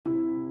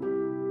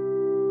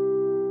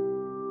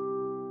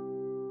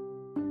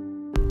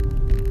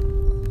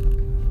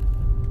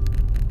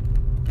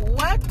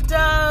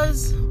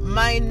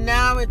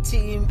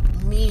minority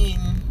mean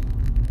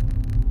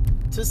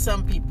to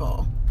some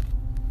people?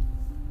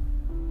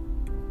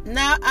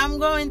 Now, I'm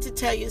going to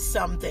tell you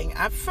something.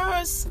 At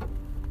first,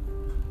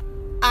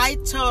 I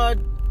thought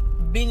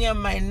being a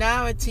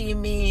minority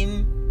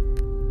mean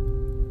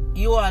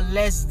you are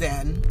less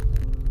than.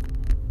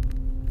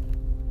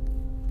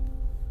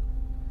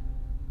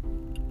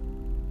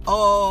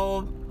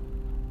 Or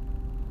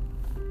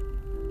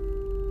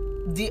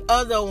the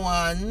other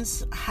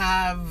ones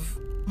have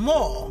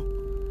more.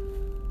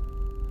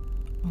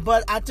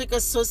 But I took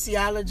a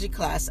sociology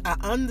class. I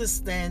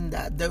understand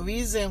that the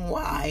reason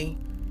why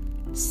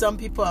some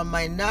people are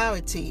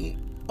minority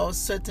or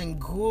certain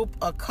group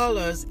or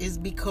colors is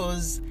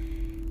because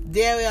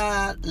there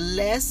are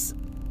less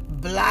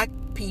black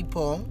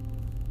people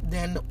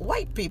than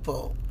white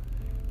people.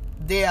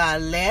 There are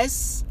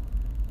less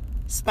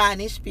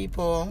Spanish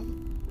people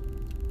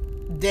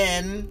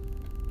than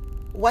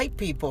white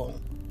people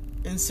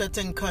in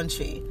certain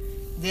country.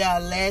 There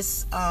are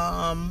less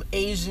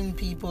Asian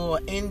people or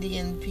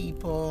Indian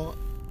people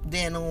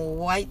than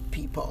white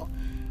people.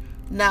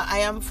 Now, I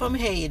am from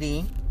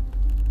Haiti.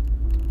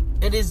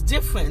 It is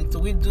different.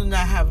 We do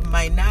not have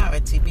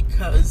minority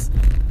because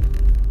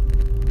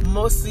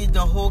mostly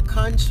the whole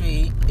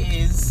country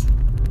is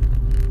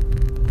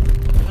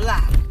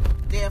black.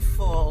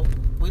 Therefore,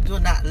 we do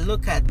not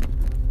look at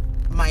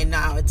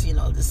minority and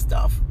all this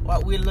stuff.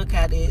 What we look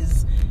at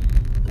is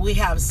we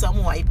have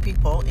some white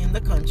people in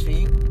the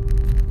country.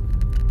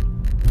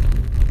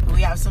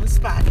 We have some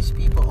Spanish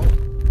people.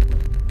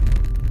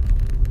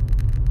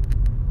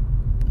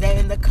 They're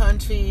in the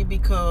country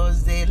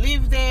because they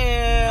live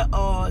there,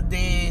 or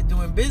they're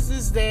doing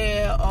business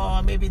there,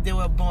 or maybe they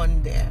were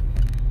born there.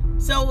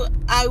 So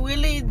I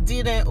really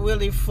didn't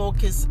really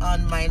focus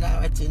on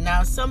minority.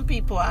 Now, some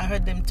people, I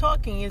heard them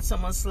talking, it's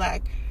almost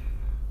like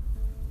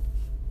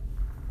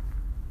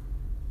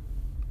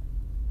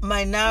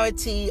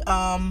minority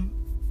are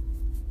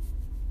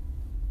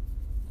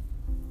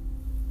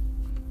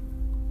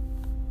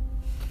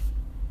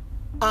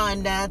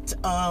not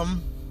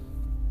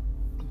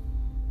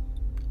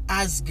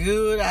as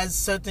good as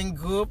certain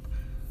group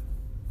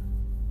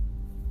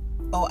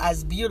or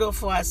as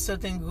beautiful as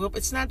certain group.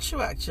 It's not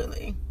true,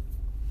 actually.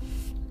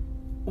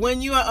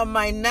 When you are a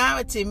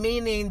minority,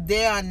 meaning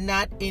there are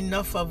not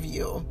enough of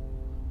you,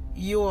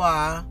 you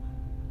are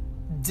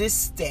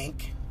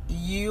distinct,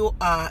 you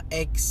are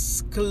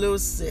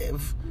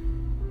exclusive,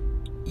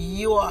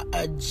 you are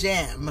a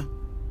gem.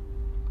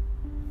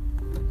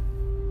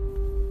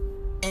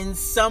 And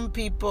some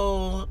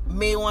people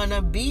may want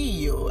to be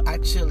you,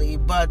 actually,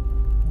 but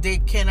they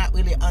cannot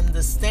really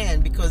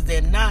understand because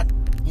they're not,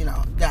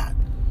 that.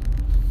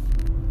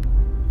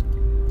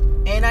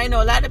 And I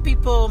know a lot of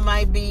people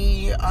might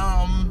be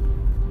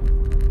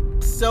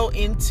so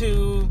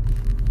into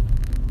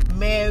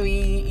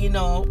marry,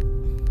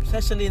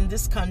 especially in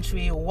this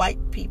country,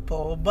 white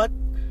people. But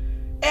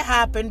it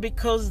happened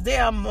because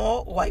there are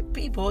more white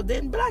people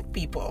than black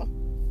people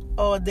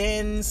or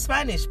than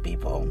Spanish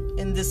people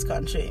in this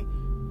country.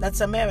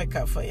 That's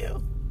America for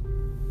you.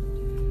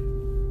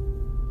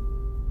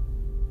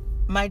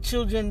 My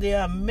children, they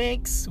are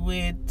mixed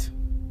with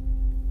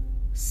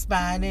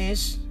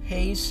Spanish,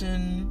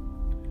 Haitian.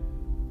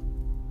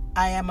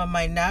 I am a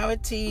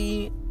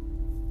minority.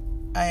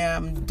 I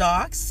am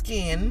dark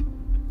skin,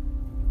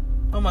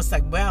 almost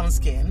like brown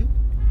skin.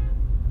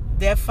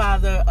 Their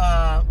father,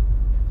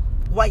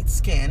 white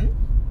skin.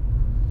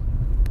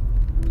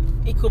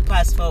 He could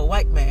pass for a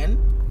white man.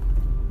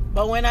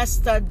 But when I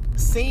started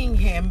seeing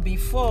him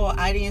before,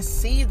 I didn't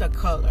see the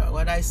color.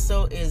 What I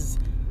saw is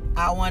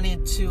I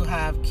wanted to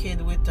have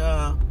kid with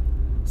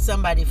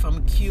somebody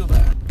from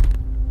Cuba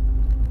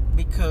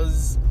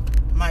because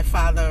my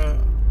father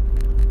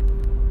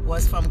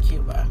was from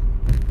Cuba.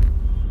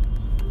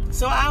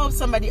 So I hope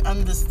somebody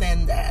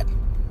understand that.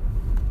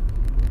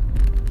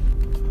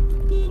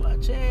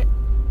 Watch it.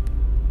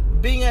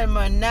 Being a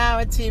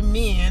minority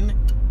means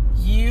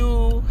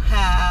you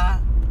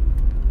are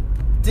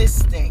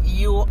distinct,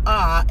 you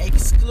are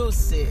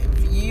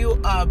exclusive, you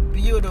are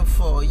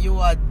beautiful, you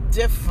are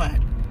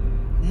different.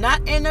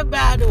 Not in a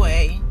bad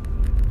way,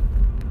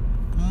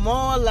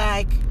 more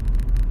like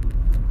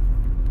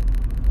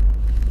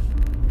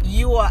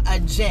you are a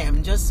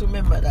gem. Just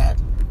remember that.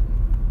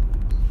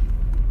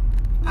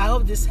 I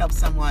hope this helps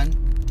someone.